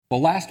Well,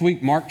 last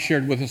week, Mark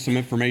shared with us some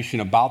information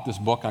about this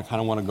book I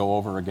kind of want to go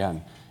over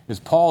again. As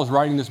Paul is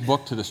writing this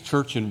book to this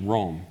church in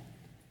Rome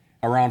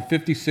around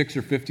 56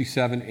 or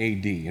 57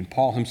 AD, and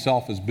Paul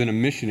himself has been a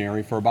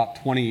missionary for about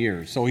 20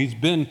 years. So he's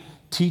been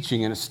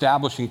teaching and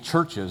establishing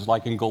churches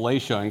like in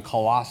Galatia and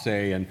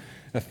Colossae and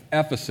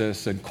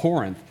Ephesus and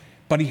Corinth,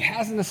 but he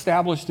hasn't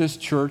established this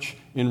church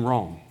in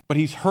Rome. But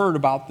he's heard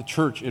about the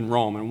church in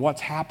Rome and what's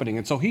happening.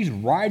 And so he's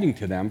writing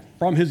to them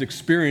from his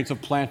experience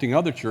of planting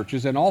other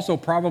churches, and also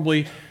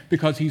probably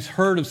because he's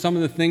heard of some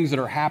of the things that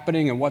are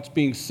happening and what's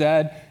being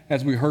said,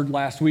 as we heard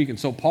last week. And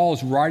so Paul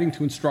is writing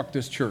to instruct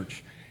this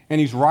church. And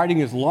he's writing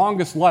his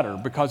longest letter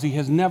because he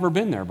has never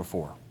been there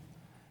before.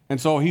 And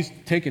so he's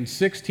taken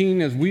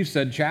 16, as we've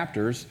said,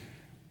 chapters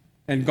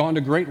and gone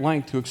to great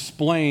length to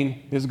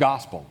explain his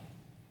gospel,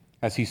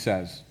 as he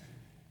says.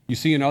 You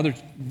see in other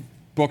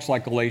books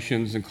like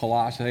Galatians and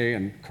Colossae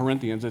and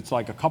Corinthians, it's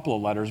like a couple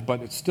of letters,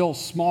 but it's still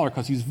smaller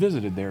because he's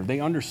visited there.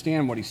 They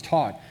understand what he's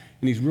taught,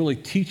 and he's really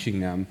teaching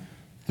them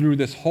through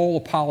this whole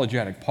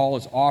apologetic. Paul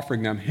is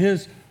offering them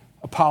his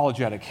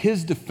apologetic,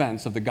 his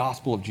defense of the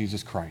gospel of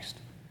Jesus Christ.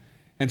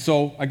 And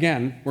so,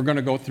 again, we're going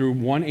to go through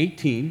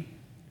 1:18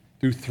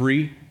 through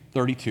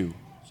 3:32.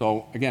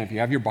 So, again, if you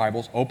have your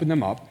Bibles, open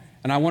them up.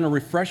 And I want to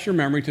refresh your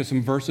memory to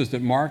some verses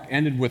that Mark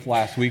ended with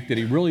last week that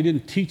he really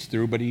didn't teach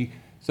through, but he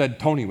said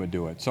Tony would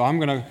do it. So I'm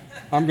going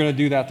to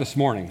do that this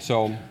morning.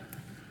 So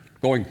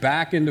going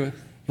back into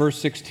verse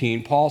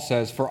 16, Paul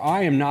says, "For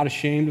I am not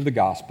ashamed of the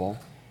gospel,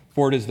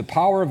 for it is the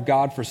power of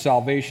God for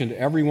salvation to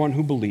everyone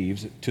who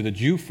believes, to the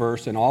Jew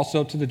first and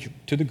also to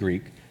the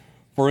Greek.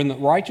 For in the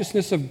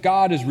righteousness of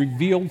God is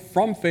revealed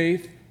from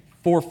faith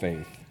for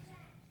faith.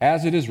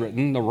 As it is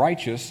written, the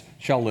righteous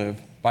shall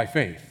live by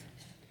faith."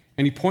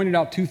 And he pointed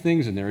out two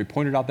things in there. He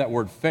pointed out that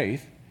word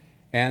faith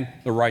and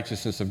the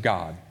righteousness of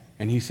God.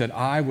 And he said,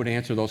 I would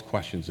answer those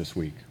questions this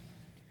week,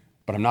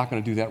 but I'm not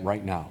going to do that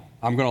right now.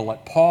 I'm going to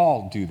let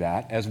Paul do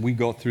that as we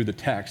go through the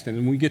text. And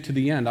when we get to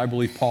the end, I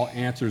believe Paul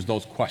answers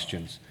those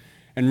questions.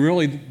 And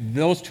really,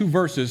 those two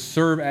verses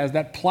serve as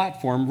that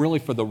platform really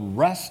for the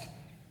rest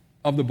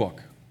of the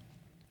book.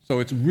 So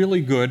it's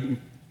really good.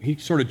 He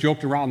sort of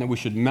joked around that we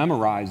should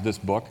memorize this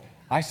book.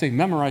 I say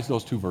memorize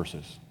those two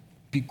verses.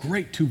 Be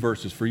great two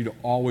verses for you to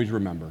always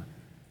remember,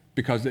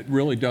 because it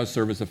really does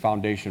serve as a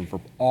foundation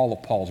for all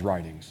of Paul's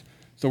writings.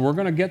 So we're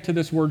going to get to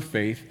this word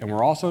faith, and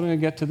we're also going to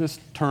get to this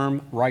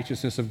term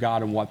righteousness of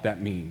God and what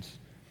that means.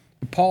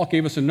 Paul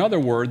gave us another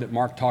word that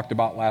Mark talked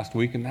about last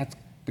week, and that's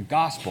the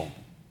gospel.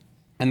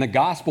 And the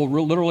gospel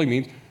literally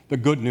means the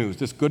good news,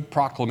 this good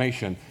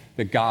proclamation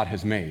that God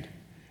has made,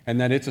 and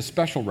that it's a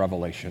special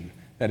revelation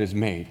that is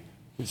made.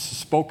 It's a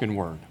spoken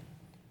word.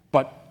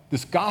 But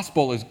this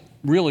gospel is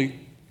really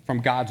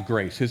from God's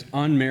grace, his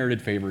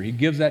unmerited favor. He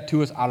gives that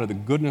to us out of the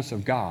goodness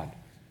of God,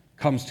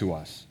 comes to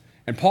us.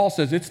 And Paul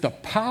says it's the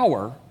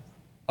power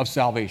of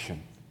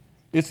salvation.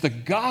 It's the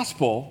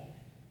gospel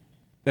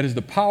that is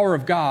the power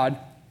of God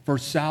for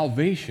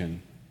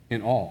salvation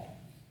in all.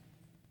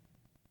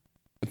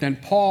 But then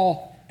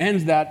Paul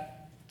ends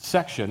that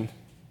section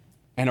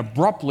and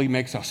abruptly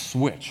makes a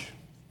switch.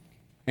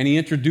 And he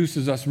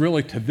introduces us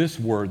really to this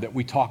word that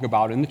we talk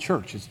about in the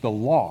church. It's the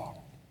law.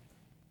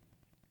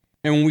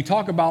 And when we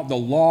talk about the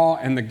law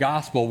and the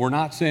gospel, we're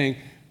not saying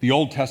the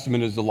Old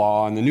Testament is the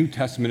law and the New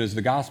Testament is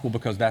the gospel,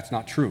 because that's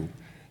not true.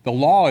 The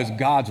law is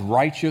God's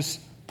righteous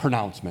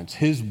pronouncements,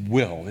 his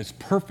will, his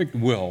perfect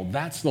will.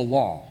 That's the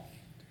law.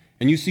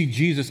 And you see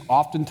Jesus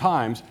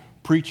oftentimes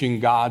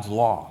preaching God's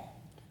law.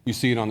 You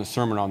see it on the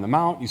Sermon on the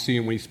Mount. You see it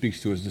when he speaks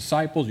to his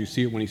disciples. You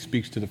see it when he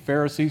speaks to the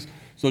Pharisees.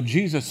 So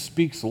Jesus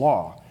speaks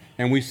law,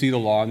 and we see the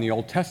law in the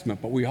Old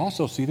Testament, but we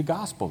also see the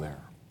gospel there.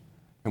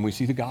 And we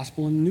see the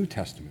gospel in the New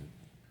Testament.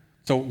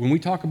 So when we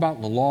talk about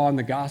the law and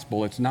the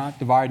gospel, it's not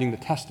dividing the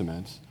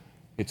testaments.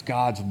 It's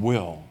God's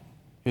will.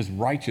 His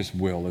righteous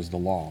will is the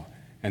law.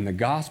 And the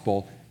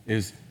gospel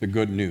is the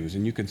good news.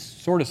 And you can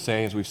sort of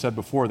say, as we've said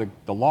before,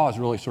 the law is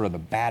really sort of the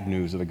bad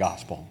news of the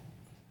gospel.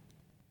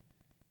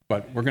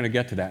 But we're going to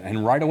get to that.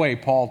 And right away,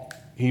 Paul,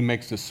 he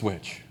makes this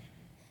switch.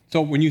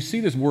 So when you see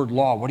this word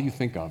law, what do you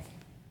think of?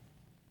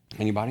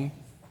 Anybody?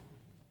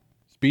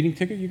 Speeding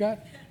ticket you got?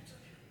 Is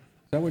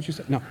that what you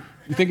said? No.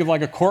 You think of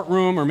like a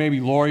courtroom or maybe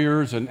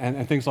lawyers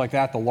and things like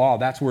that. The law,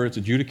 that's where it's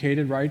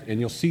adjudicated, right? And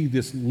you'll see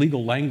this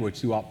legal language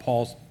throughout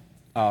Paul's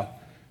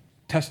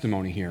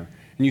testimony here.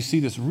 And you see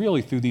this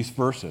really through these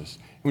verses.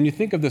 When you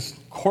think of this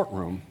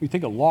courtroom, you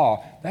think of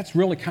law, that's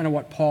really kind of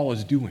what Paul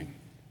is doing.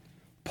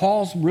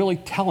 Paul's really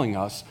telling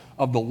us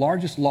of the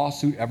largest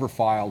lawsuit ever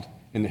filed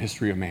in the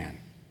history of man.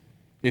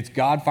 It's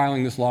God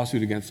filing this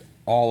lawsuit against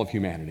all of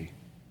humanity.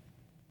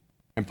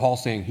 And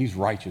Paul's saying he's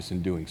righteous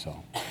in doing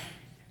so.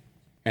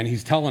 And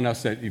he's telling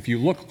us that if you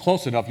look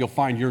close enough, you'll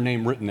find your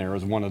name written there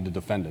as one of the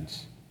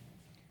defendants.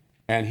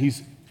 And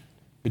he's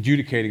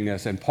adjudicating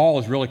this. And Paul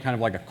is really kind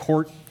of like a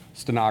court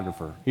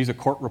stenographer. He's a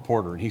court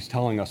reporter, and he's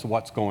telling us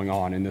what's going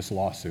on in this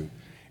lawsuit.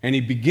 And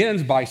he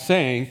begins by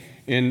saying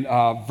in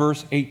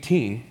verse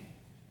 18,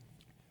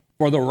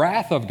 "For the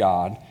wrath of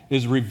God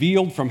is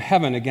revealed from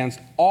heaven against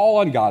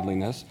all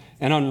ungodliness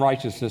and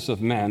unrighteousness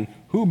of men,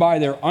 who by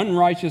their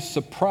unrighteous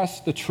suppress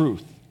the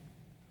truth.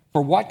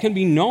 For what can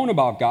be known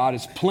about God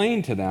is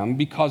plain to them,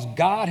 because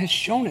God has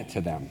shown it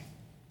to them.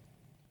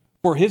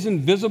 For his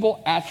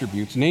invisible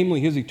attributes, namely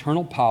his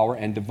eternal power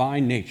and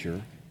divine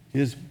nature,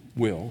 his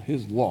will,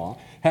 his law,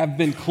 have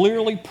been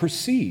clearly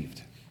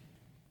perceived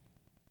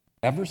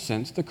ever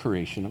since the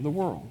creation of the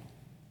world,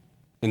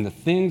 in the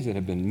things that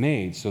have been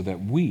made, so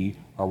that we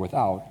are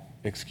without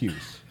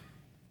excuse.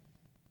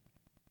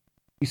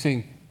 He's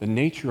saying the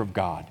nature of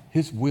God,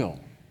 his will,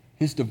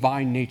 his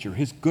divine nature,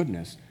 his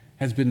goodness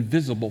has been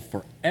visible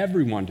for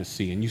everyone to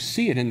see. And you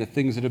see it in the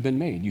things that have been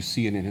made. You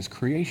see it in his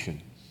creation.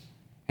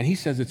 And he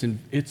says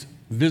it's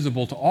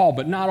visible to all,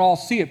 but not all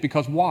see it,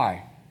 because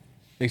why?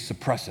 They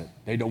suppress it.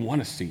 They don't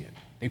want to see it.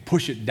 They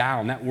push it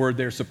down. That word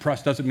there,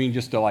 suppress, doesn't mean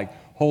just to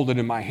hold it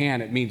in my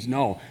hand. It means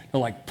no,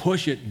 to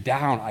push it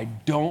down. I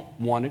don't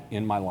want it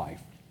in my life.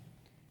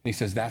 And he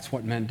says that's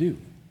what men do.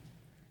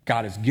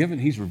 God has given,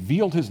 he's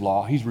revealed his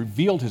law, he's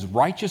revealed his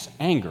righteous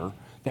anger,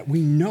 that we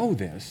know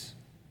this,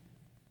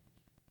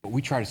 but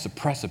we try to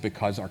suppress it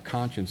because our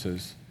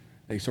consciences,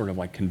 they sort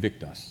of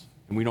convict us.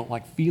 And we don't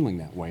like feeling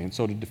that way. And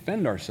so to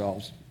defend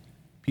ourselves,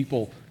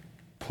 people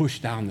push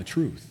down the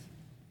truth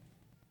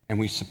and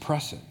we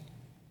suppress it.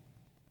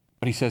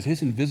 But he says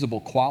his invisible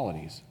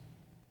qualities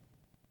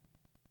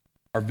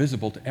are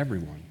visible to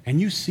everyone. And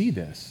you see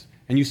this,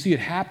 and you see it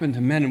happen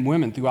to men and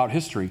women throughout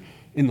history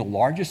in the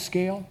largest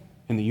scale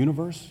in the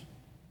universe.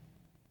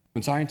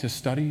 When scientists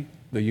study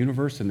the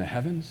universe and the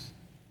heavens,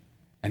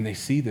 and they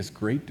see this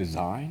great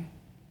design,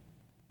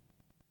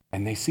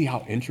 and they see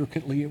how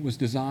intricately it was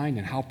designed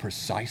and how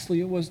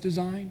precisely it was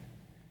designed,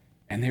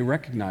 and they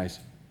recognize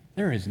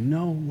there is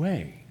no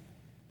way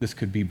this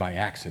could be by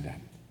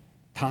accident.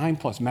 Time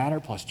plus matter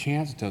plus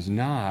chance does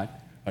not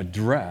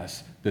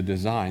address the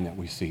design that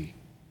we see.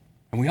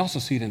 And we also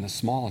see it in the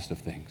smallest of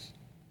things,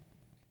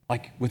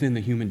 like within the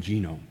human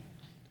genome.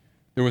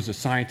 There was a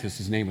scientist,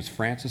 his name was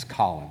Francis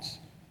Collins,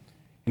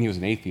 and he was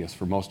an atheist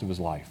for most of his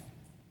life.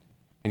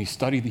 And he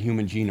studied the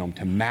human genome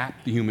to map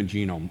the human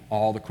genome,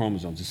 all the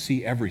chromosomes, to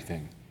see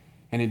everything.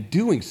 And in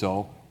doing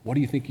so, what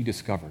do you think he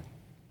discovered?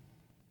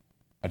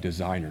 A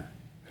designer.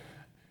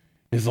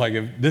 It's like,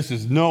 if this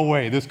is no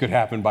way this could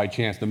happen by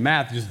chance. The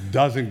math just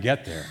doesn't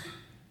get there.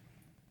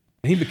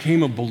 And he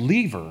became a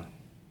believer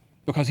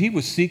because he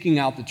was seeking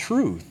out the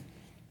truth.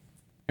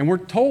 And we're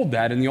told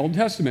that in the Old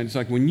Testament. It's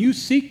like, when you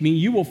seek me,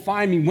 you will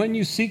find me when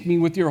you seek me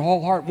with your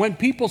whole heart. When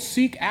people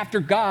seek after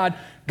God,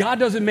 God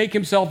doesn't make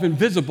himself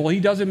invisible. He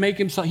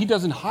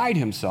doesn't hide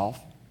himself.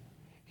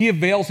 He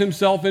avails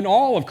himself in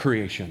all of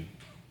creation.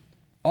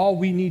 All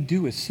we need to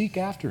do is seek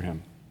after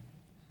him.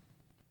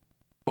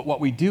 But what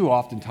we do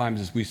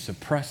oftentimes is we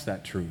suppress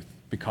that truth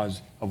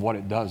because of what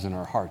it does in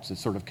our hearts. It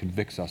sort of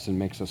convicts us and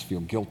makes us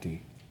feel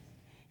guilty.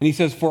 And he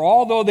says, for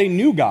although they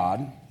knew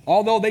God,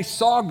 although they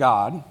saw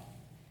God,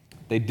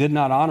 they did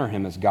not honor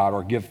him as God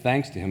or give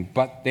thanks to him,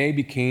 but they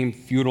became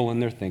futile in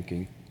their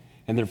thinking,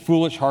 and their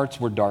foolish hearts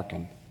were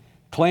darkened.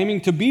 Claiming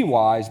to be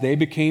wise, they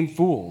became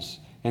fools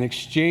and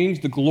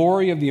exchanged the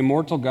glory of the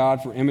immortal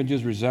God for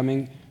images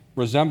resembling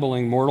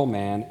mortal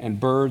man and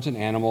birds and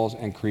animals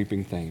and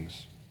creeping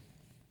things.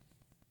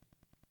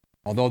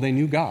 Although they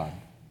knew God,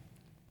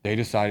 they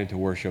decided to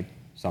worship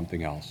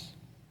something else,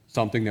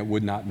 something that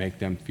would not make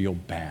them feel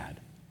bad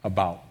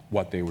about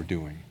what they were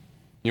doing.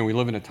 We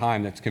live in a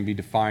time that can be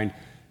defined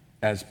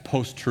as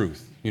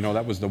post-truth.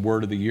 That was the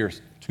word of the year,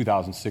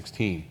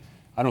 2016.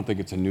 I don't think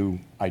it's a new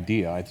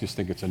idea. I just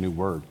think it's a new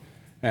word.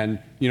 And,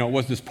 it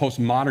was this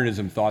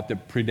postmodernism thought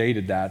that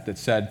predated that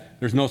said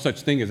there's no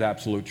such thing as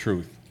absolute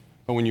truth.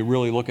 But when you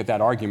really look at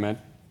that argument,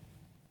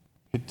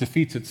 it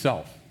defeats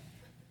itself.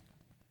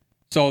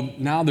 So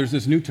now there's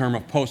this new term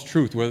of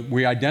post-truth where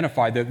we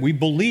identify that we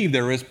believe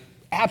there is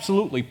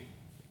absolute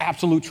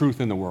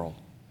truth in the world.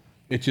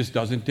 It just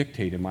doesn't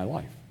dictate in my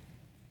life.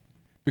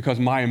 Because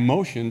my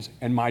emotions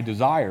and my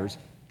desires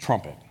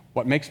trump it.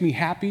 What makes me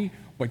happy,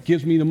 what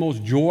gives me the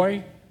most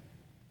joy,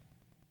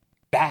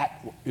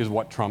 that is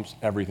what trumps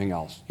everything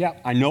else. Yeah,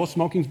 I know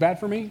smoking's bad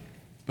for me,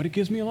 but it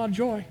gives me a lot of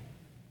joy.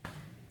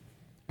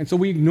 And so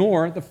we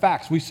ignore the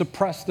facts. We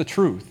suppress the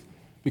truth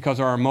because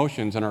our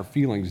emotions and our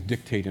feelings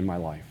dictate in my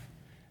life.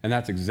 And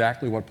that's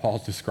exactly what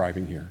Paul's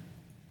describing here,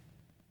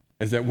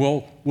 is that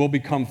we'll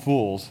become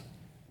fools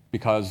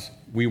because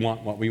we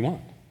want what we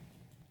want.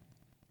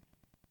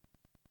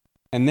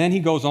 And then he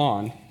goes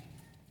on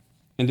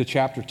into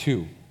chapter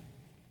 2.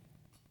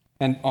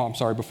 And,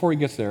 before he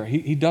gets there,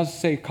 he does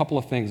say a couple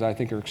of things I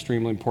think are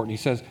extremely important. He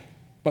says,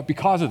 but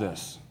because of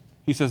this,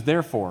 he says,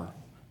 therefore,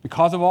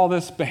 because of all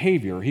this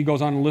behavior, he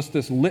goes on to list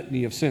this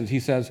litany of sins. He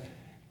says,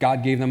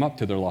 God gave them up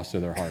to their lust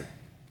of their heart.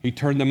 He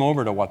turned them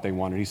over to what they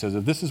wanted. He says,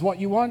 if this is what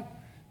you want,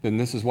 then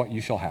this is what you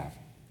shall have.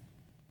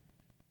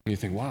 And you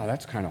think, wow,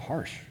 that's kind of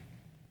harsh.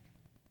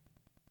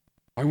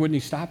 Why wouldn't he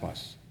stop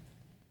us?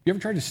 You ever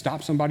tried to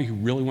stop somebody who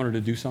really wanted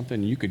to do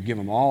something and you could give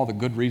them all the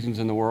good reasons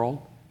in the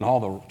world and all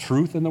the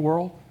truth in the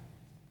world,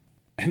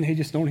 and they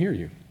just don't hear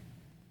you?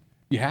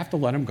 You have to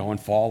let them go and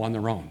fall on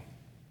their own.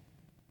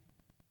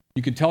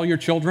 You can tell your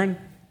children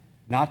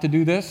not to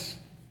do this.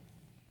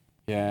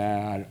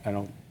 Yeah, I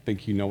don't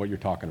think you know what you're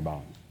talking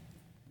about.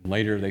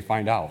 Later, they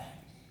find out.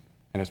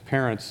 And as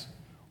parents,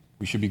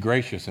 we should be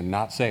gracious and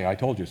not say, I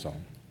told you so.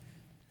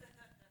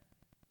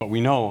 But we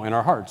know in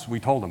our hearts, we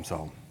told them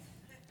so.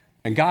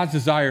 And God's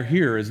desire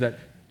here is that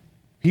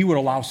He would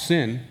allow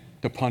sin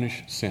to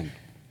punish sin.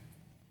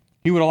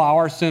 He would allow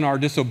our sin, our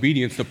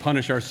disobedience to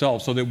punish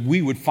ourselves so that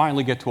we would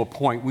finally get to a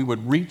point, we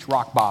would reach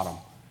rock bottom,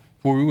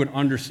 where we would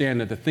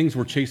understand that the things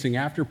we're chasing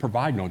after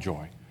provide no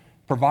joy,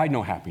 provide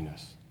no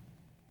happiness.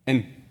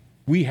 And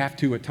we have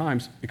to, at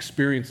times,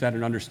 experience that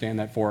and understand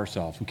that for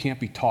ourselves. We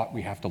can't be taught,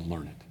 we have to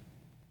learn it.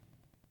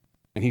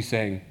 And He's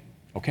saying,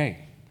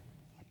 okay,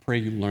 I pray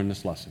you learn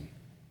this lesson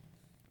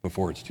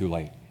before it's too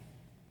late.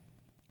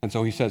 And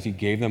so He says He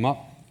gave them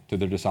up to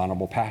their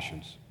dishonorable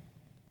passions.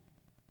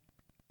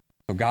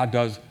 So God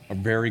does a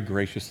very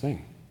gracious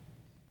thing.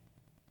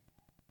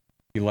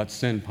 He lets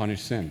sin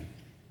punish sin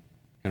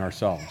in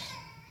ourselves.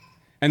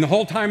 And the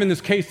whole time in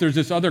this case, there's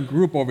this other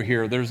group over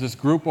here. There's this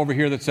group over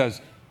here that says,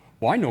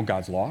 well, I know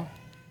God's law.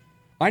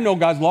 I know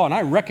God's law, and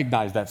I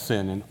recognize that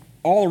sin and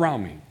all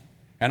around me.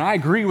 And I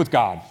agree with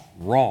God.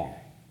 Wrong.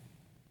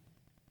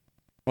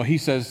 Well, he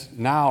says,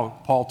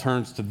 now Paul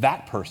turns to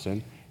that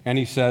person, and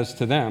he says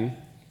to them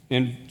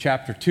in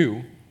chapter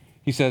 2,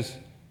 he says,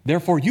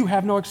 therefore you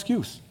have no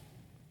excuse,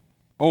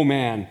 O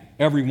man,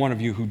 every one of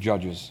you who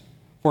judges.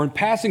 For in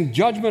passing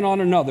judgment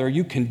on another,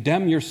 you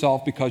condemn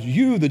yourself because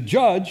you, the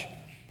judge,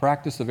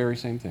 practice the very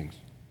same things.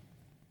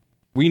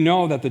 We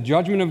know that the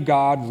judgment of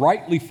God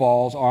rightly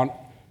falls on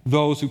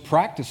those who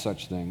practice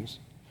such things.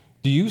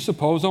 Do you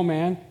suppose, O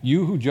man,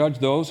 you who judge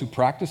those who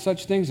practice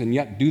such things and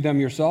yet do them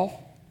yourself,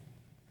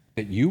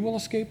 that you will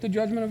escape the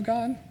judgment of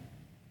God?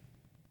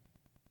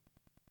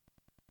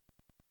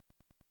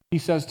 He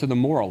says to the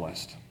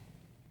moralist,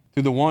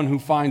 to the one who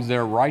finds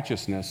their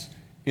righteousness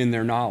in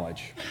their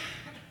knowledge,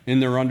 in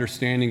their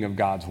understanding of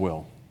God's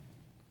will.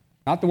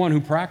 Not the one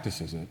who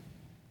practices it,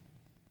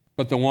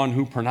 but the one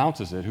who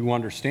pronounces it, who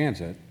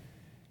understands it,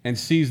 and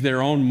sees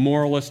their own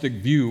moralistic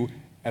view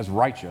as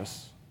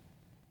righteous.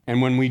 And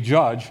when we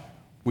judge,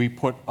 we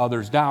put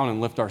others down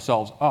and lift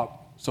ourselves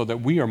up so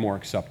that we are more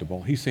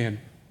acceptable. He's saying,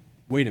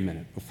 wait a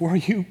minute, before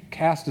you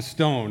cast a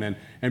stone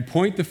and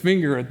point the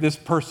finger at this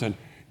person,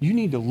 you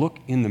need to look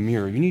in the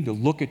mirror. You need to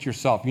look at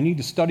yourself. You need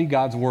to study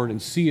God's word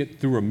and see it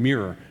through a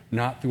mirror,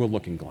 not through a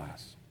looking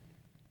glass.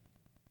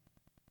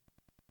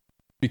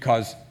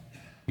 Because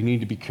you need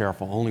to be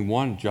careful. Only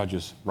one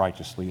judges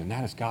righteously, and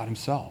that is God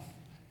Himself.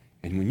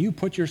 And when you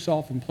put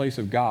yourself in place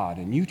of God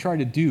and you try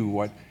to do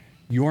what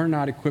you're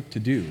not equipped to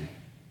do,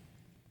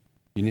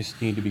 you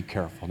just need to be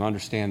careful and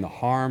understand the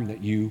harm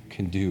that you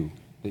can do,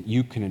 that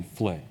you can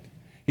inflict.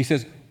 He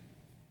says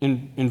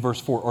in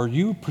verse 4, or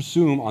you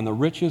presume on the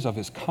riches of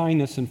His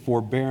kindness and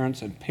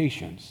forbearance and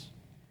patience,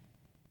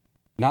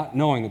 not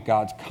knowing that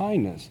God's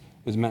kindness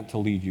is meant to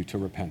lead you to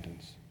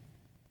repentance.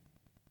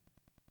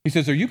 He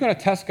says, are you going to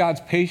test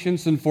God's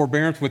patience and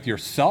forbearance with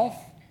yourself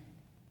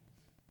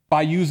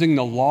by using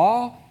the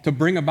law to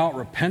bring about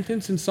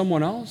repentance in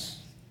someone else?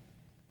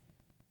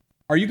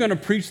 Are you going to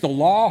preach the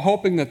law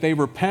hoping that they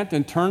repent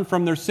and turn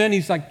from their sin?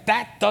 He's like,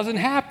 that doesn't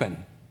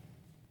happen.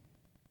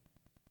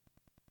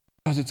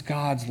 Because it's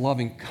God's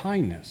loving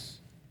kindness.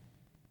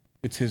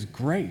 It's His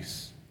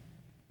grace.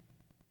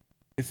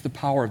 It's the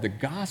power of the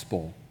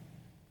gospel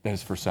that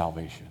is for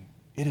salvation.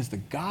 It is the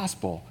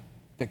gospel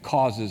that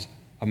causes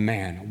a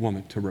man, a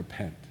woman to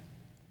repent.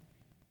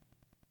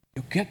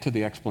 You'll get to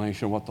the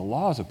explanation of what the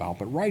law is about,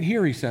 but right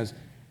here he says,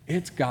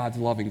 it's God's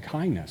loving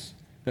kindness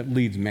that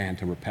leads man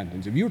to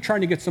repentance. If you're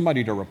trying to get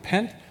somebody to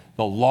repent,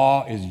 the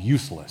law is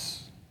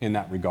useless in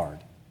that regard.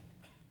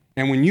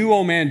 And when you,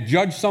 oh man,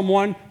 judge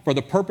someone for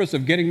the purpose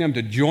of getting them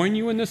to join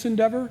you in this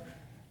endeavor,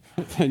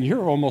 then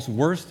you're almost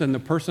worse than the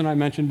person I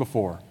mentioned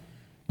before.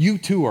 You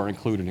too are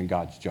included in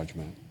God's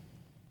judgment.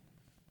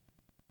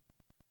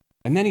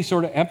 And then he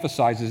sort of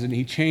emphasizes it, and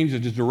he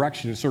changes his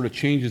direction and sort of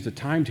changes the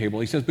timetable.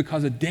 He says,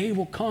 because a day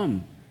will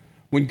come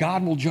when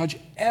God will judge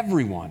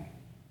everyone.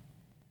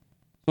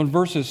 So in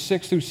verses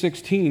 6 through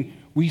 16,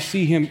 we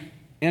see him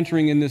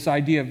entering in this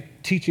idea of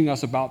teaching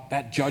us about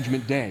that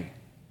judgment day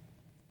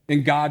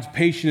and God's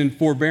patience and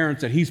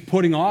forbearance that He's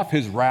putting off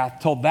His wrath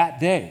till that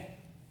day.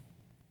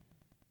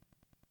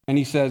 And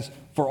he says,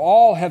 for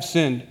all have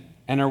sinned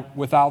and are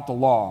without the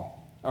law.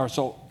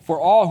 For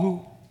all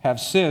who have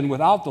sinned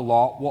without the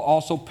law will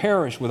also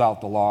perish without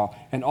the law,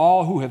 and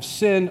all who have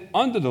sinned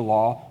under the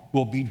law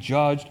will be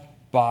judged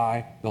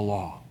by the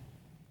law.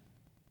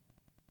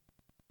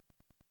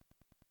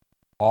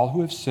 All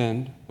who have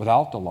sinned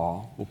without the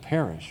law will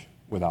perish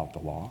without the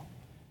law,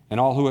 and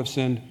all who have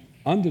sinned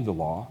under the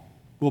law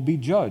will be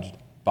judged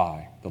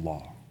by the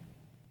law.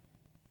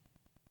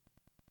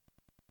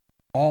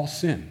 All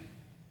sin,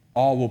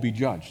 all will be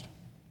judged,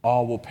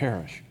 all will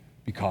perish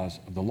because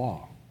of the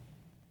law.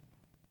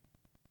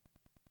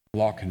 The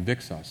law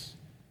convicts us.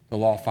 The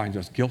law finds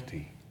us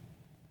guilty.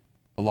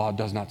 The law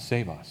does not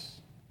save us.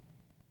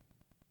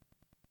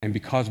 And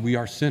because we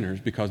are sinners,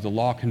 because the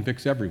law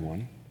convicts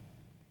everyone,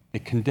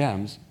 it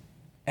condemns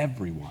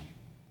everyone.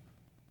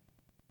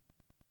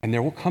 And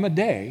there will come a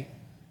day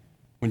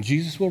when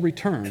Jesus will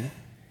return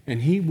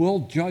and he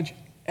will judge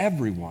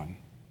everyone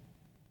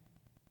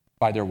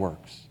by their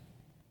works,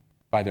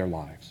 by their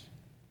lives.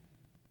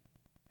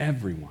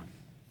 Everyone.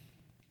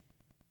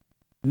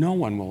 No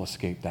one will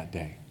escape that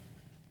day.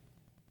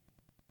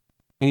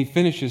 And he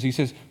finishes, he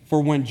says,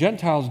 for when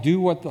Gentiles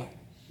do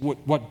who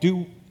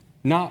do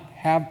not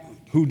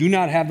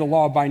have the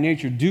law by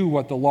nature, do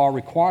what the law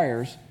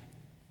requires,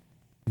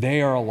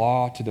 they are a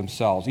law to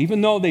themselves.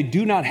 Even though they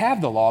do not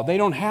have the law, they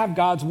don't have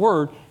God's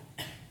word,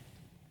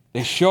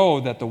 they show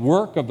that the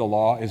work of the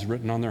law is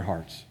written on their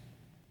hearts.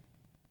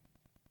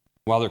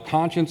 While their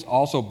conscience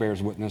also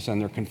bears witness, and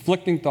their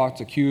conflicting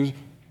thoughts accuse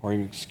or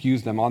even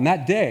excuse them. On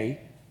that day,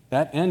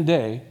 that end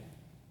day,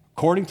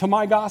 according to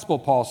my gospel,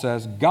 Paul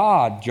says,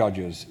 God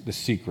judges the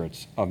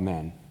secrets of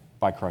men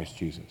by Christ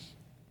Jesus.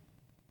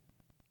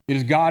 It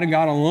is God and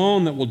God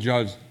alone that will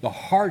judge the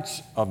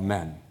hearts of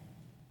men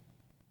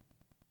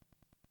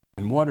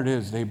and what it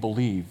is they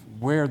believe,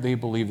 where they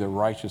believe their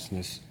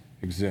righteousness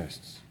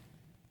exists.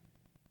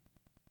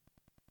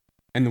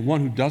 And the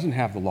one who doesn't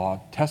have the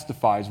law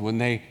testifies when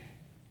they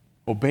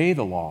obey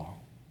the law.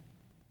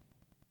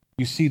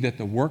 You see that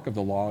the work of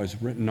the law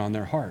is written on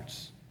their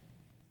hearts.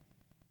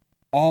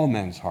 All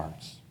men's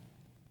hearts.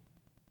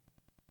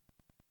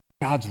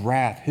 God's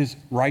wrath, his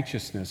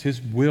righteousness,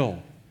 his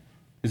will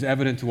is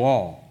evident to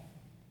all.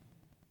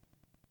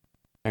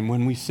 And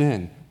when we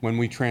sin, when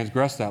we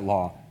transgress that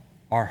law,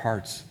 our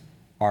hearts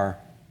are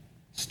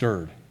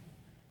stirred.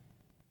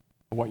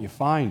 But what you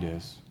find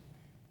is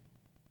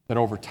that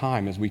over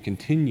time, as we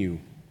continue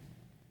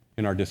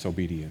in our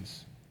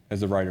disobedience, as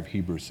the writer of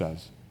Hebrews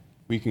says,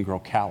 we can grow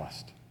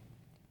calloused.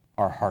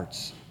 Our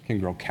hearts can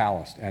grow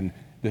calloused. And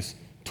this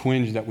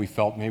twinge that we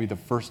felt maybe the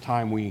first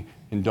time we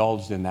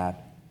indulged in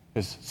that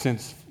has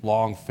since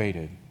long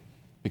faded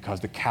because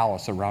the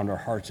callus around our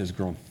hearts has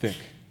grown thick.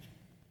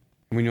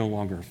 And we no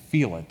longer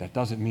feel it. That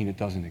doesn't mean it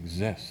doesn't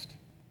exist.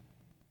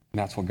 And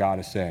that's what God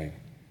is saying.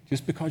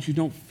 Just because you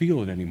don't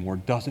feel it anymore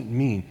doesn't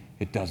mean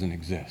it doesn't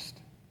exist.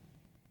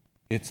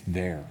 It's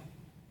there.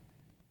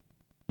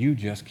 You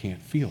just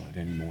can't feel it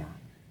anymore.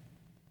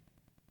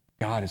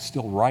 God is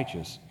still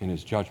righteous in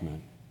his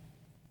judgment.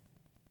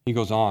 He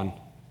goes on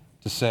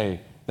to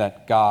say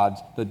that God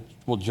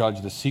will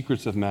judge the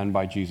secrets of men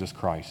by Jesus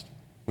Christ.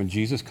 When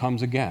Jesus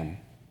comes again,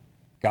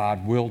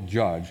 God will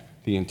judge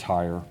the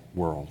entire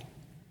world.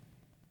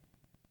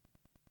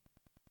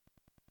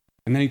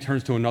 And then he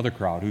turns to another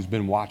crowd who's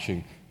been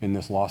watching in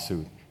this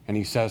lawsuit, and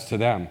he says to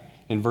them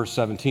in verse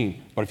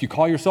 17, but if you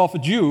call yourself a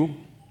Jew,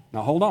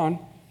 now hold on,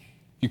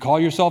 if you call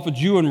yourself a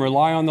Jew and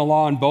rely on the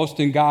law and boast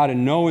in God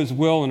and know his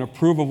will and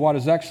approve of what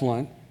is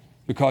excellent,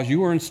 because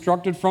you are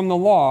instructed from the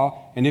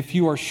law, and if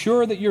you are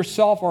sure that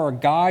yourself are a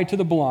guide to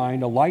the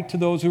blind, a light to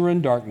those who are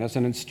in darkness,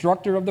 an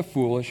instructor of the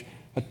foolish,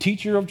 a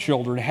teacher of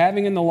children,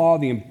 having in the law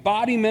the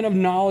embodiment of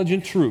knowledge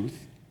and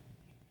truth,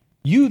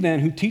 you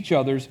then who teach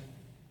others,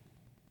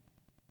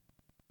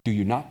 do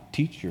you not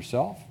teach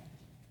yourself?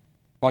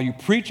 While you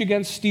preach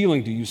against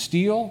stealing, do you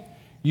steal?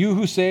 You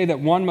who say that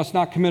one must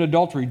not commit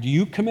adultery, do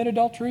you commit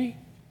adultery?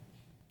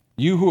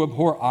 You who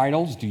abhor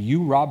idols, do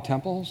you rob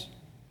temples?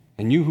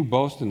 And you who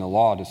boast in the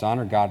law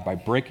dishonor God by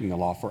breaking the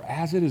law. For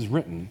as it is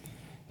written,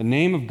 the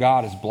name of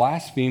God is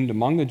blasphemed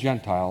among the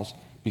Gentiles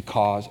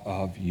because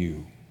of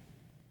you.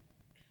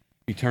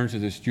 He turns to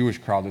this Jewish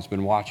crowd that's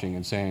been watching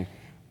and saying,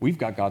 we've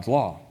got God's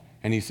law.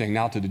 And he's saying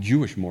now to the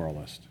Jewish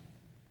moralist,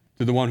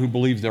 to the one who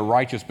believes they're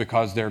righteous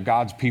because they're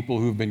God's people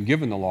who've been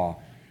given the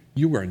law,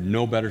 you are in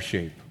no better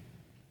shape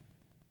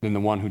than the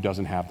one who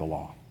doesn't have the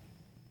law.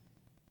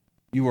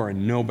 You are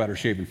in no better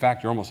shape. In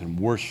fact, you're almost in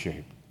worse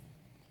shape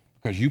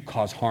because you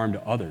cause harm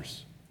to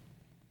others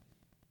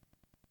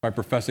by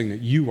professing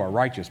that you are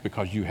righteous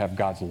because you have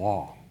God's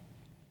law.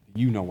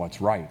 You know what's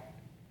right.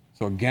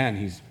 So again,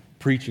 he's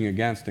preaching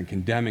against and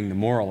condemning the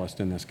moralist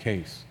in this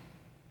case.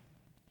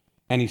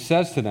 And he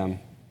says to them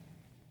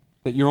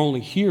that you're only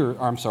here,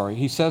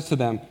 he says to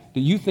them that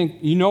you think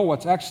you know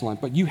what's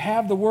excellent, but you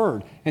have the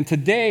word. And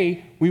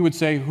today we would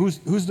say, who's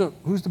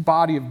the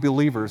body of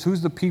believers?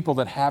 Who's the people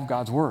that have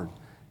God's word?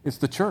 It's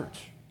the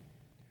church.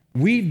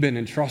 We've been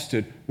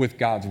entrusted with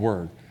God's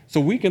word. So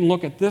we can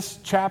look at this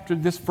chapter,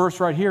 this verse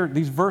right here,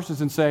 these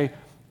verses, and say,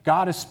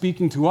 God is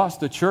speaking to us,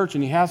 the church,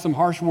 and he has some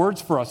harsh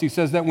words for us. He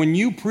says that when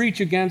you preach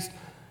against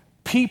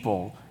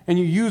people and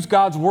you use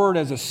God's word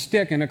as a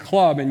stick and a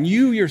club, and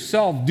you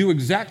yourself do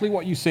exactly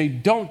what you say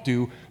don't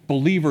do,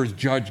 believers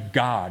judge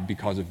God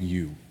because of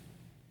you.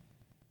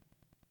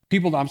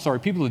 People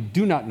that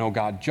do not know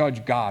God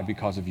judge God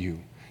because of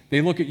you.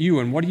 They look at you,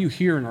 and what do you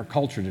hear in our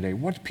culture today?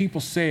 What do people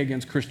say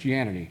against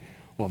Christianity?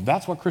 Well, if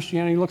that's what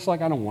Christianity looks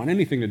like, I don't want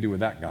anything to do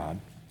with that, God.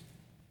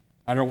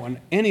 I don't want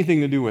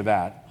anything to do with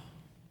that,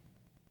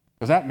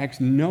 because that makes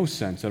no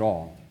sense at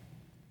all.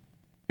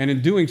 And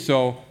in doing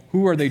so,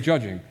 who are they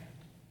judging?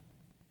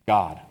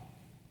 God.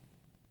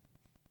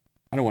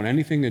 I don't want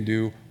anything to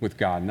do with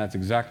God. And that's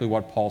exactly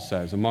what Paul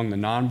says. Among the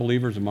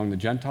non-believers, among the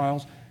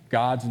Gentiles,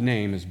 God's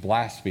name is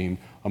blasphemed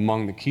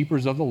among the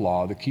keepers of the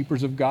law, the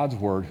keepers of God's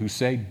word, who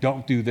say,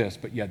 don't do this,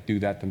 but yet do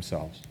that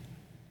themselves.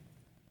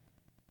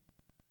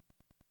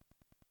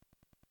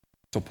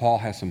 So Paul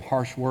has some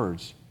harsh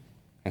words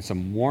and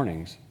some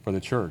warnings for the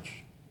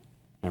church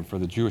and for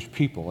the Jewish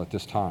people at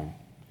this time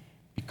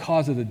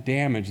because of the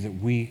damage that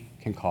we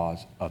can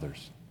cause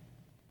others.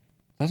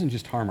 It doesn't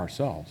just harm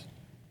ourselves,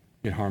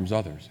 it harms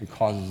others and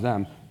causes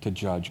them to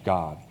judge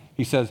God.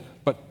 He says,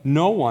 but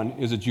no one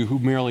is a Jew who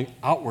merely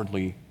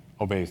outwardly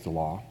obeys the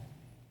law,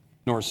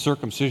 nor is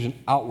circumcision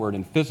outward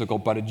and physical,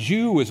 but a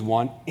Jew is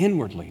one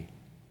inwardly.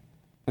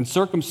 And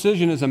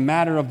circumcision is a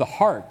matter of the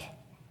heart,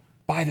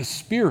 by the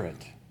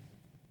Spirit,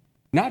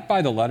 not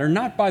by the letter,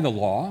 not by the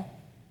law.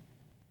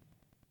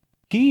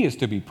 He is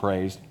to be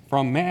praised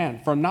from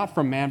man, not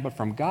from man, but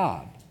from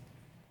God.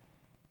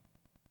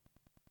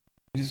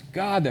 It is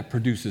God that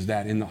produces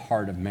that in the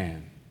heart of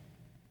man.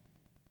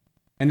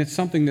 And it's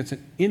something that's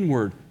an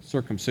inward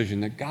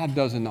circumcision that God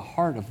does in the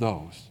heart of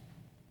those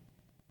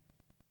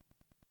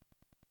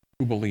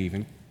who believe.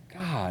 And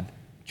God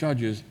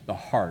judges the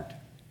heart,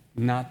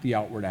 not the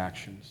outward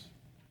actions.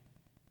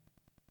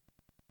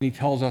 And he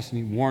tells us and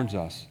he warns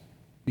us,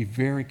 be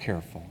very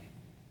careful.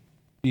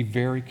 Be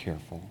very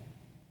careful.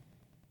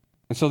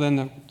 And so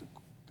then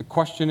the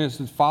question is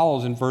that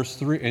follows in verse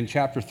 3, in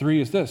chapter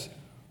 3 is this.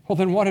 Well,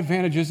 then what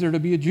advantage is there to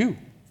be a Jew?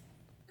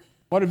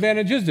 What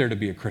advantage is there to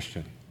be a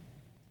Christian?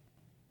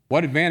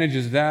 What advantage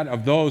is that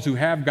of those who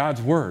have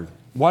God's word?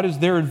 What is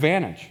their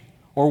advantage?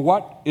 Or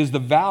what is the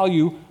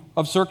value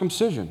of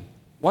circumcision?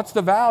 What's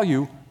the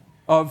value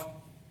of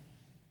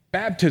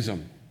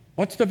baptism?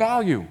 What's the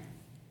value?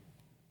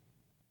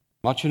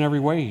 Much in every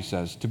way, he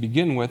says. To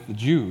begin with, the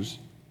Jews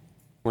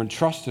were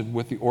entrusted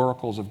with the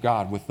oracles of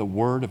God, with the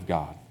word of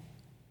God.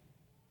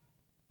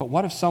 But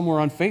what if some were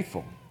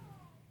unfaithful?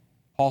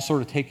 Paul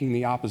sort of taking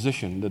the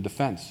opposition, the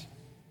defense.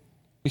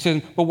 He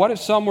says, but what if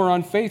some were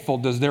unfaithful?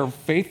 Does their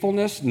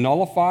faithfulness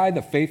nullify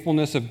the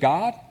faithfulness of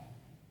God?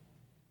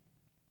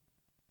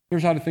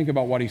 Here's how to think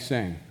about what he's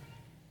saying.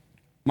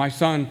 My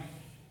son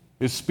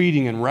is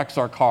speeding and wrecks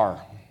our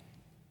car.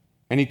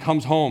 And he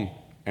comes home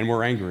and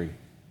we're angry.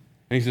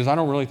 And he says, I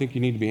don't really think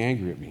you need to be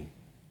angry at me.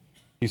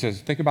 He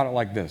says, think about it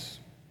like this.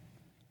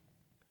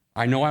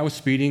 I know I was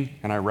speeding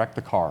and I wrecked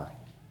the car.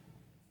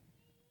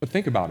 But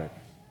think about it.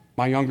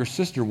 My younger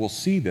sister will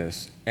see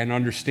this and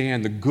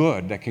understand the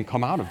good that can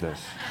come out of this.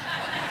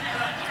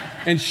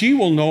 And she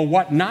will know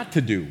what not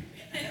to do.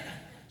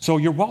 So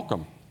you're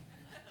welcome.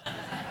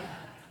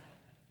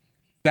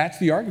 That's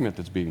the argument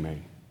that's being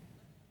made.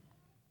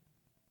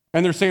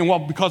 And they're saying, well,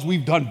 because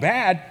we've done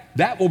bad,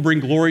 that will bring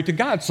glory to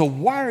God. So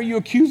why are you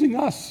accusing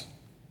us?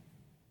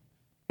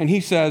 And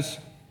he says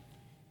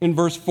in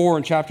verse 4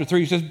 in chapter 3,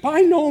 he says,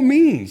 by no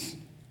means.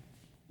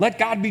 Let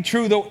God be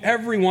true, though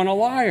everyone a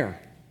liar.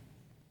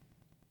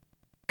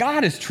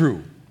 God is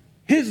true.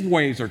 His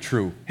ways are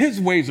true. His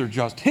ways are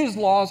just. His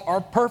laws are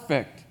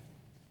perfect.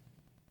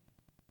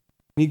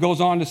 And he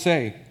goes on to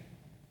say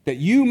that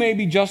you may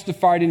be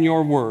justified in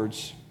your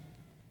words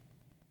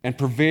and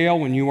prevail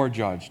when you are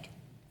judged.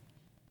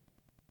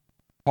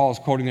 Paul is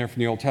quoting there from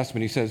the Old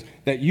Testament. He says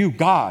that you,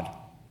 God,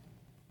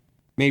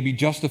 may be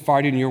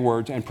justified in your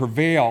words and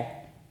prevail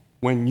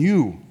when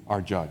you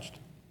are judged.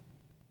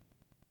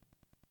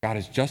 God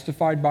is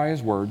justified by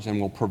his words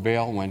and will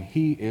prevail when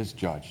he is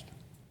judged,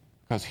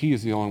 because he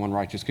is the only one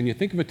righteous. Can you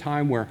think of a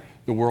time where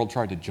the world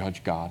tried to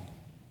judge God?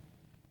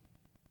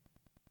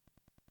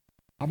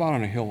 How about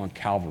on a hill on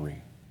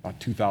Calvary about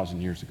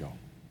 2,000 years ago,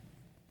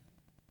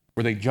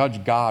 where they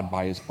judged God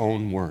by his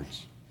own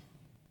words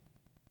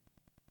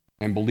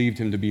and believed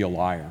him to be a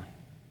liar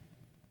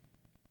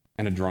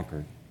and a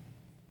drunkard?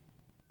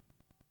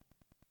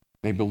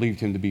 They believed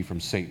him to be from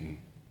Satan.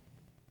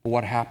 But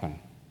what happened?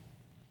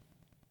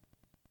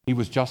 He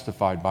was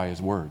justified by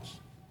his words,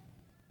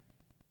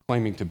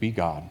 claiming to be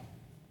God.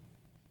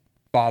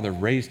 Father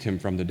raised him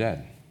from the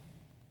dead,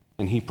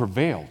 and he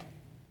prevailed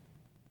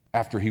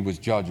after he was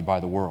judged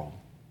by the world,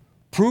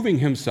 proving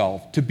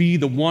himself to be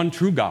the one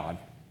true God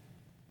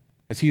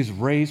as he is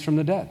raised from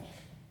the dead.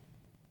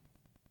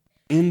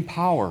 In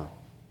power,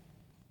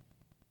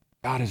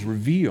 God is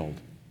revealed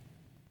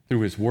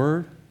through his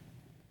word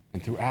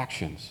and through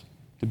actions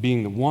to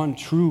being the one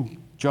true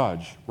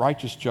judge,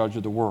 righteous judge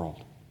of the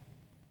world.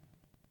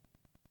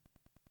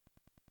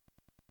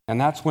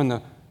 And that's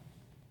when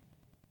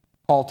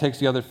Paul takes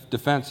the other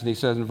defense, and he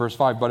says in verse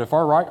 5, but if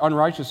our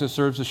unrighteousness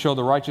serves to show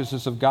the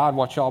righteousness of God,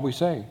 what shall we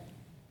say?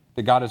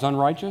 That God is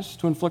unrighteous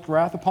to inflict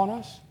wrath upon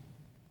us?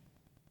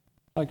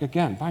 Like,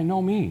 again, by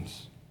no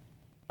means.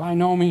 By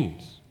no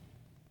means.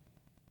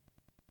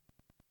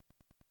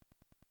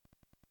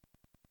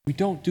 We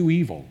don't do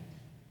evil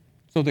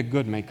so that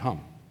good may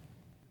come.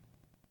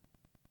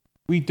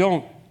 We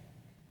don't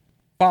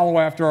follow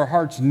after our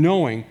hearts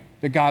knowing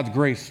that God's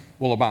grace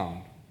will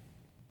abound.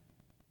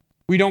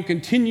 We don't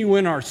continue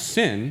in our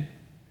sin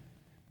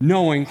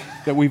knowing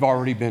that we've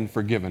already been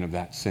forgiven of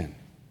that sin.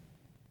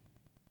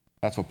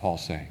 That's what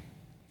Paul's saying.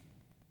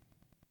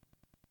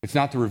 It's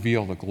not to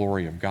reveal the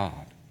glory of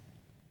God.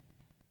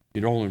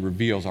 It only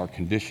reveals our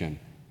condition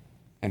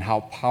and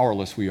how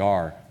powerless we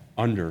are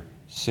under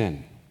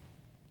sin.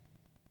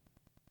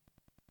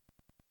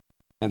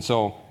 And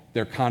so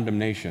their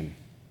condemnation,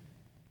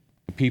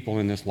 the people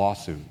in this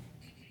lawsuit,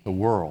 the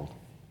world,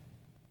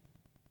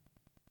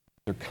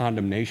 their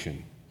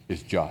condemnation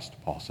is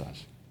just, Paul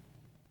says.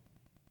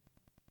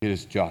 It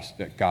is just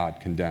that God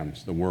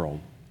condemns the world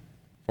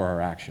for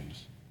our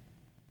actions,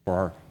 for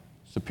our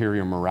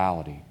superior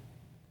morality.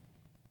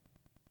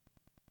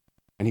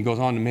 And he goes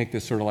on to make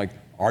this sort of like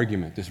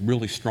argument, this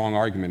really strong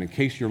argument. In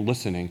case you're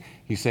listening,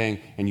 he's saying,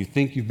 and you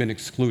think you've been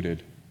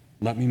excluded,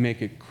 let me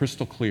make it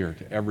crystal clear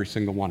to every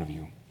single one of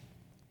you.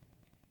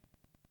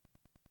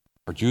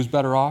 Are Jews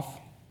better off?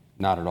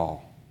 Not at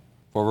all.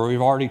 For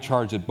we've already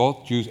charged that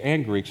both Jews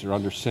and Greeks are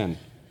under sin.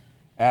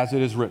 As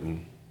it is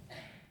written,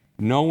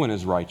 no one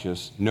is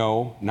righteous,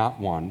 no, not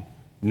one.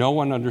 No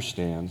one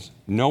understands,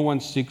 no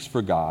one seeks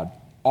for God.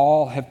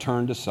 All have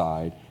turned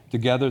aside.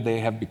 Together they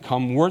have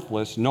become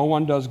worthless. No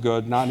one does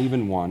good, not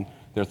even one.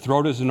 Their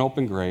throat is an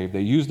open grave.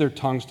 They use their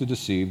tongues to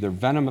deceive. Their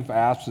venom of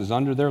asps is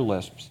under their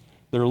lips.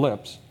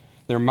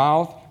 Their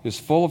mouth is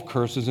full of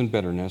curses and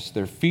bitterness.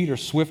 Their feet are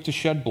swift to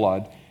shed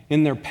blood.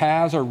 In their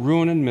paths are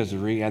ruin and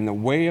misery, and the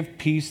way of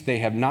peace they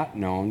have not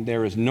known.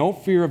 There is no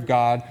fear of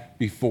God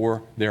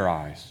before their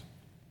eyes.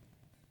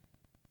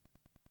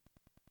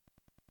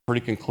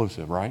 Pretty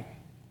conclusive, right?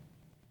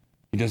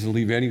 He doesn't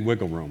leave any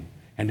wiggle room.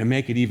 And to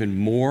make it even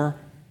more,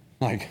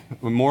 like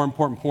a more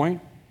important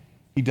point,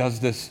 he does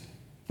this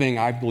thing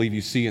I believe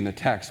you see in the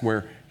text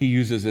where he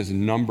uses this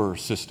number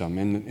system.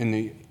 In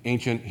the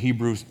ancient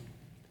Hebrew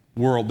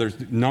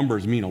world,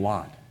 numbers mean a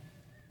lot.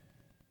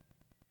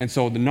 And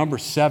so the number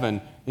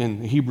 7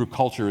 in the Hebrew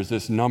culture is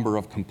this number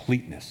of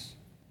completeness.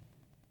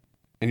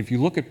 And if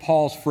you look at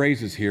Paul's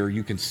phrases here,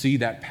 you can see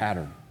that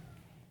pattern.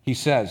 He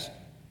says,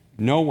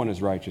 no one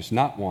is righteous,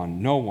 not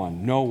one, no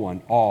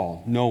one,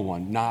 all, no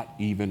one, not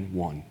even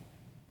one.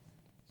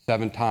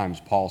 7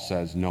 times Paul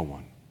says no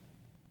one.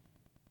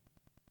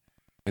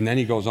 And then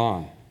he goes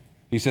on.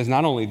 He says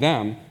not only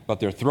them, but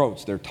their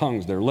throats, their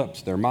tongues, their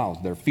lips, their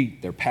mouths, their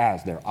feet, their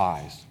paths, their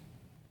eyes.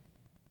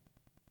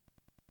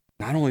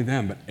 Not only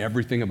them, but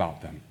everything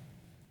about them.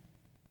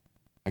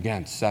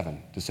 Again,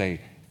 7, to say,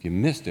 if you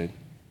missed it,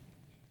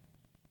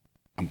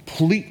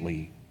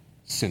 completely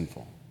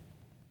sinful.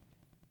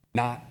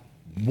 Not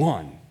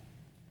one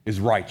is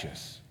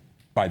righteous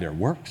by their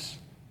works,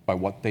 by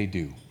what they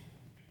do.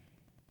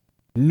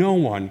 No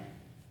one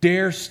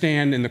dare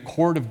stand in the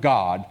court of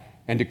God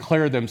and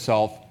declare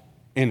themselves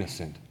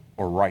innocent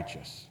or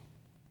righteous,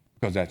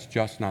 because that's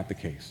just not the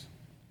case.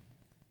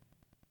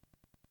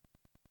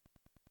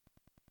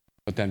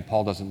 But then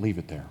Paul doesn't leave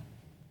it there,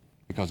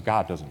 because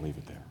God doesn't leave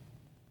it there.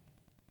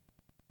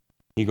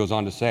 He goes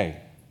on to say,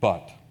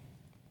 but,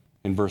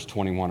 in verse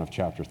 21 of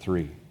chapter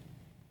 3.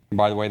 And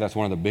by the way, that's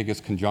one of the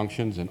biggest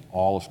conjunctions in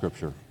all of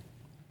Scripture.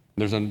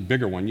 There's a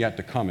bigger one yet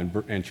to come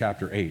in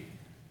chapter 8.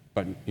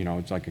 But,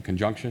 it's like a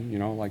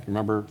conjunction, like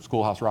remember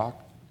Schoolhouse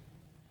Rock?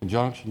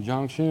 Conjunction,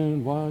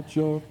 junction, what's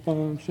your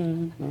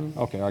function?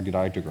 Okay,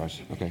 I digress.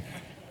 Okay.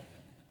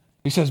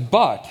 He says,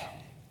 but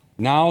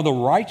now the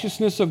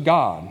righteousness of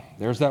God,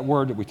 there's that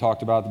word that we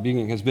talked about at the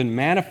beginning, has been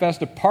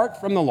manifest apart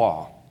from the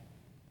law.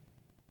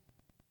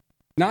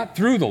 Not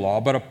through the law,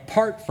 but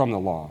apart from the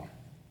law.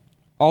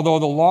 Although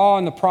the law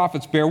and the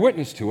prophets bear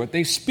witness to it,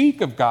 they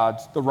speak of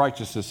the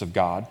righteousness of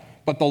God,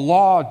 but the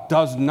law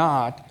does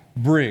not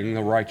bring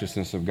the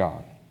righteousness of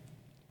God.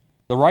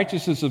 The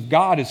righteousness of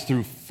God is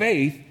through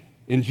faith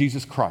in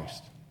Jesus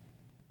Christ.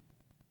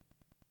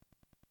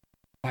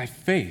 By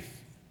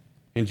faith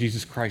in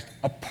Jesus Christ,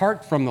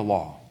 apart from the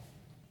law.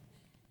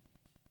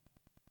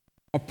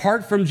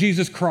 Apart from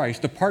Jesus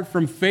Christ, apart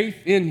from faith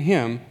in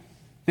Him,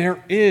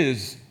 there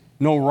is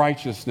no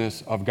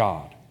righteousness of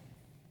God.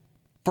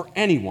 For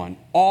anyone,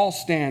 all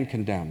stand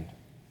condemned.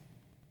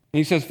 And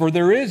he says, for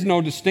there is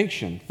no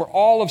distinction, for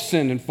all have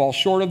sinned and fall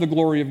short of the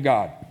glory of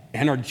God,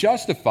 and are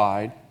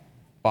justified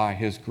by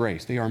His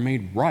grace. They are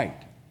made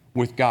right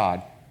with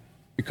God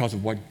because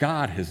of what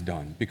God has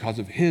done, because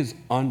of His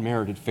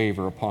unmerited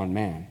favor upon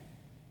man,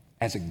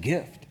 as a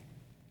gift.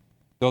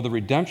 Though the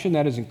redemption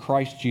that is in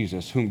Christ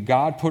Jesus, whom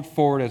God put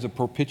forward as a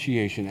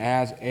propitiation,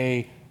 as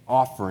a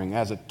offering,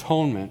 as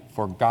atonement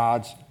for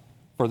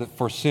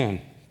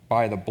sin,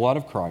 by the blood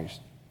of Christ,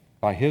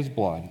 by His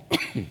blood,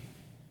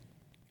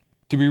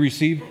 to be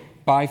received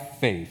by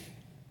faith.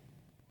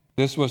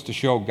 This was to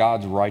show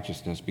God's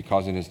righteousness,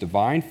 because in His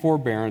divine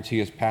forbearance He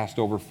has passed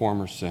over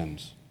former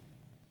sins.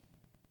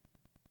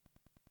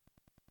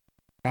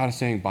 God is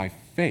saying, by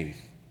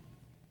faith,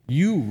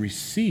 you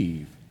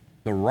receive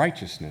the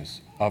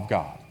righteousness of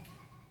God.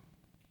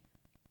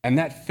 And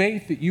that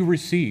faith that you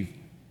receive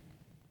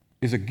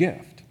is a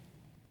gift.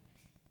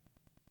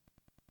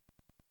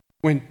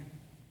 When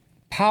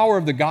power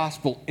of the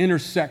gospel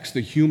intersects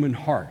the human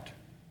heart,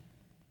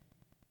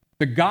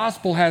 the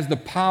gospel has the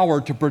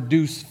power to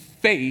produce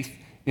faith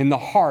in the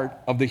heart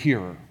of the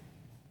hearer.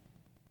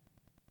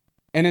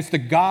 And it's the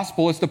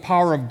gospel, it's the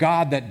power of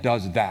God that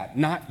does that,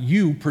 not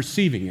you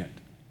perceiving it.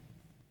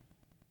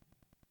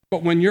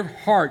 But when your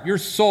heart, your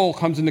soul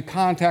comes into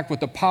contact with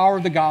the power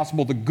of the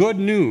gospel, the good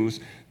news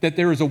that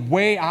there is a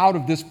way out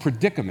of this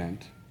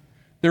predicament,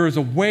 there is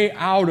a way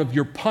out of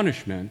your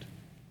punishment,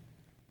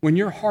 when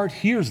your heart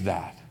hears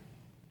that,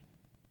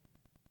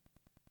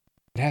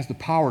 it has the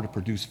power to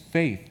produce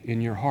faith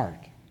in your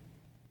heart.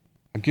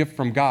 A gift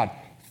from God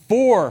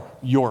for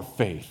your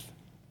faith.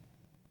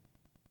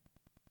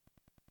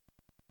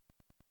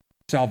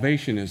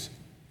 Salvation is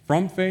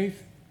from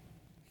faith,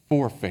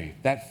 for faith.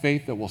 That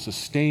faith that will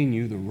sustain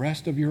you the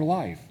rest of your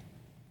life.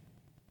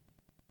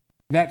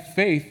 That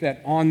faith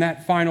that on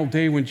that final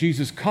day when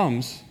Jesus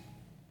comes,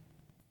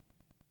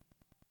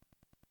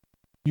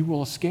 you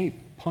will escape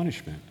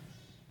punishment.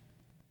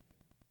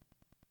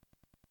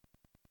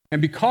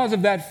 And because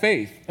of that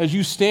faith, as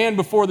you stand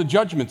before the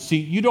judgment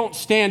seat, you don't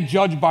stand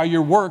judged by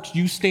your works,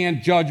 you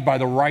stand judged by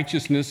the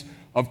righteousness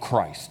of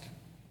Christ.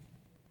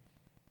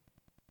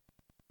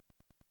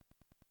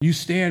 You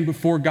stand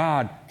before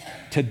God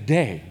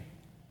today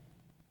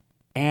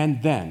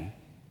and then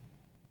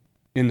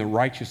in the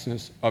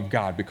righteousness of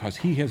God because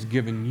He has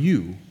given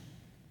you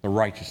the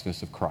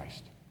righteousness of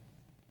Christ.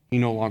 He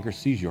no longer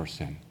sees your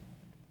sin.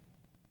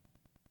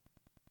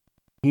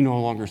 He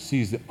no longer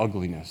sees the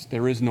ugliness.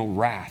 There is no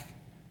wrath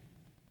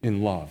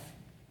in love.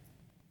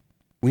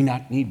 We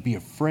not need be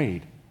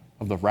afraid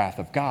of the wrath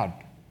of God,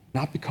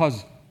 not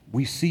because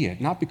we see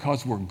it, not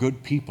because we're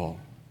good people,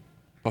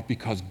 but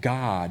because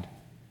God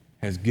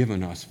has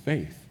given us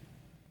faith.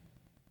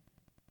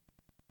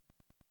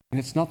 And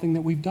it's nothing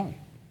that we've done.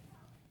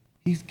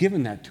 He's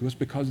given that to us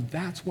because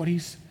that's what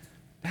he's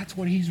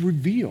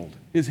revealed,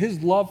 is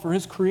His love for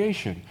His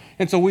creation.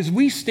 And so as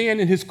we stand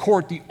in His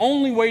court, the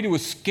only way to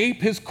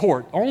escape His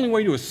court, only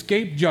way to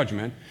escape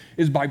judgment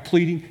is by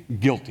pleading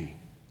guilty.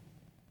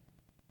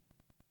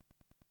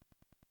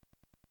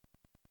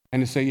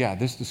 And to say, yeah,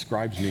 this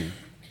describes me.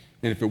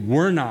 And if it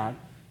were not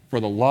for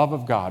the love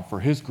of God, for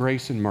His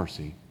grace and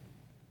mercy,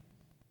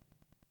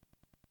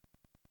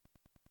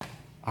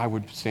 I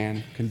would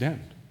stand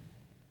condemned.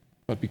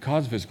 But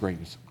because of His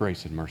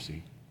grace and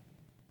mercy,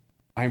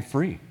 I am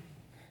free.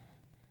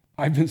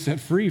 I've been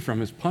set free from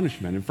His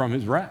punishment and from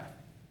His wrath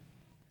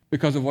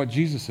because of what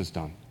Jesus has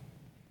done.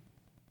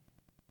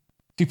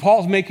 See,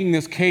 Paul's making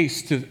this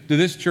case to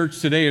this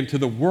church today and to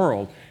the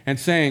world and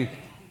saying,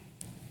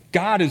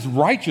 God is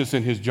righteous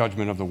in His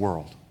judgment of the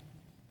world.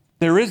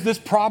 There is this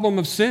problem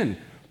of sin,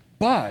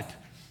 but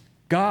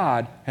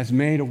God has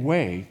made a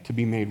way to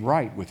be made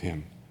right with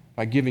Him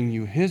by giving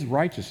you His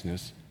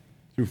righteousness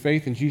through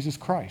faith in Jesus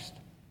Christ.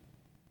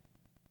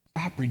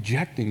 Stop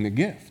rejecting the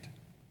gift.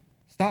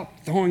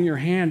 Stop throwing their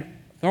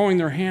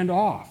hand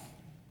off.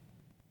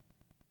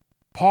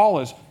 Paul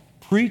is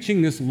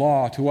preaching this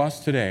law to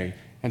us today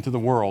and to the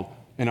world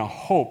in a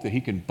hope that he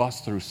can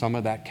bust through some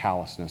of that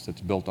callousness that's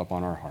built up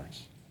on our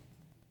hearts.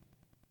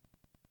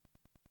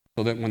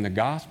 So that when the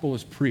gospel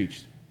is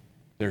preached,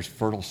 there's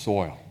fertile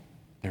soil,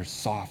 there's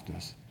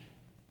softness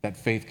that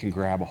faith can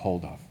grab a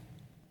hold of.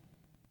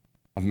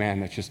 A man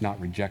that's just not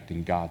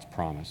rejecting God's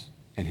promise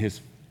and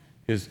his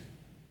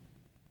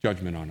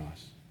judgment on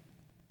us.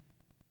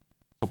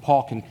 So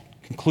Paul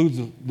concludes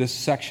this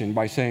section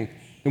by saying,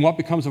 then what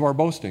becomes of our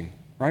boasting,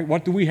 right?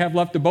 What do we have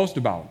left to boast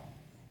about?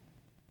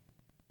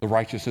 The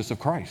righteousness of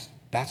Christ.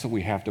 That's what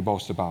we have to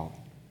boast about.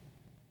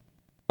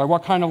 By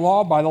what kind of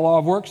law? By the law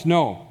of works?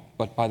 No,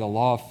 but by the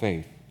law of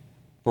faith.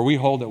 For we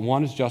hold that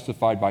one is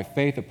justified by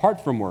faith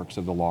apart from works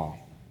of the law.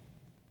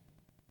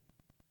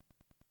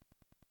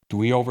 Do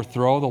we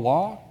overthrow the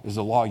law? Is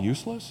the law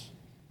useless?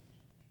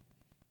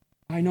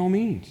 By no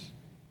means.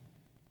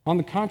 On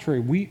the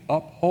contrary, we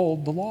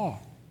uphold the law.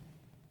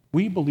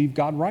 We believe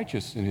God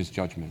righteous in His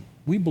judgment.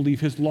 We believe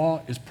His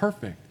law is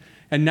perfect.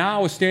 And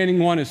now, as standing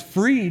one is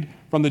freed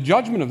from the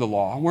judgment of the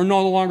law, we're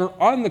no longer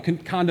on the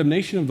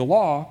condemnation of the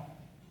law.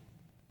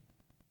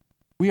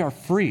 We are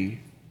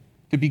free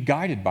to be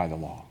guided by the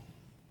law,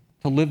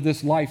 to live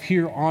this life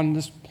here on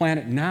this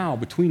planet now,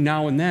 between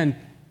now and then,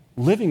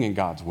 living in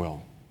God's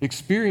will,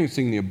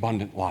 experiencing the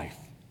abundant life.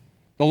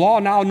 The law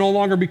now no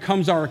longer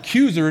becomes our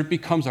accuser, it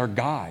becomes our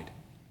guide.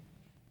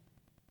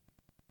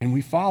 And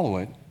we follow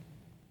it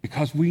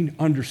because we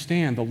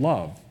understand the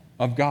love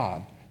of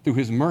God through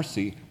His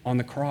mercy on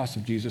the cross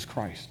of Jesus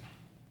Christ.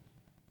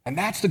 And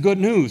that's the good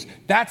news.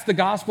 That's the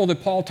gospel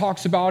that Paul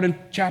talks about in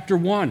chapter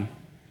 1.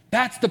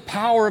 That's the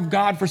power of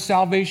God for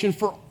salvation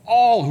for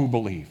all who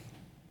believe.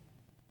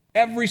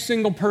 Every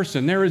single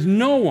person. There is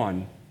no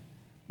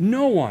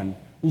one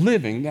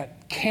living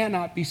that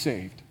cannot be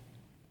saved.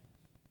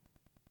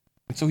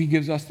 And so He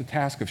gives us the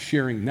task of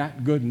sharing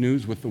that good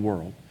news with the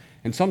world.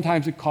 And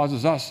sometimes it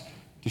causes us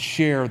to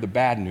share the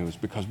bad news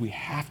because we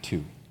have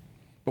to.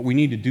 But we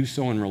need to do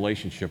so in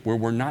relationship where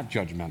we're not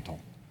judgmental,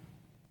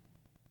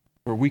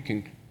 where we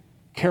can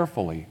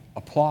carefully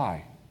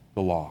apply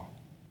the law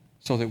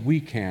so that we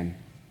can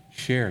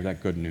share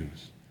that good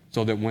news,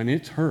 so that when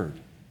it's heard,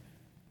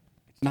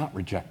 it's not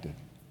rejected,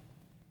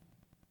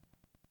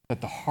 that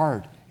the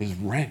heart is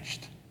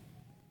wrenched,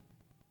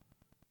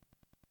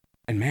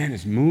 And man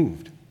is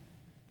moved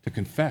to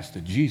confess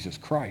that Jesus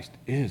Christ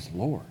is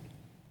Lord.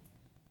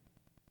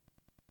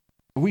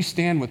 We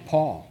stand with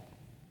Paul,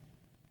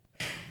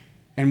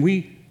 and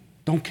we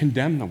don't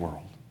condemn the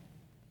world.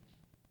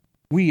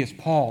 We, as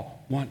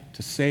Paul, want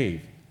to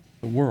save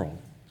the world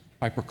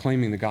by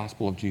proclaiming the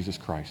gospel of Jesus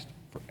Christ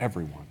for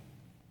everyone.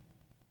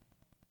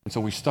 And so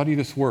we study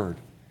this word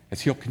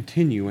as he'll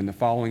continue in the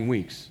following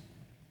weeks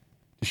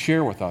to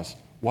share with us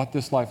what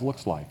this life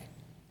looks like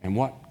and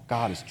what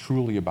God is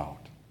truly about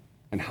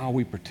and how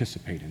we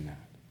participate in that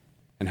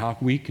and how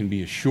we can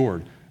be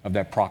assured of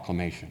that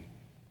proclamation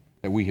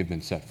that we have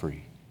been set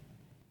free.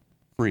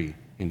 Free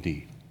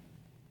indeed.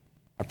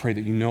 I pray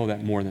that you know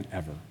that more than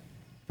ever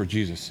for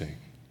Jesus' sake.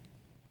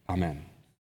 Amen.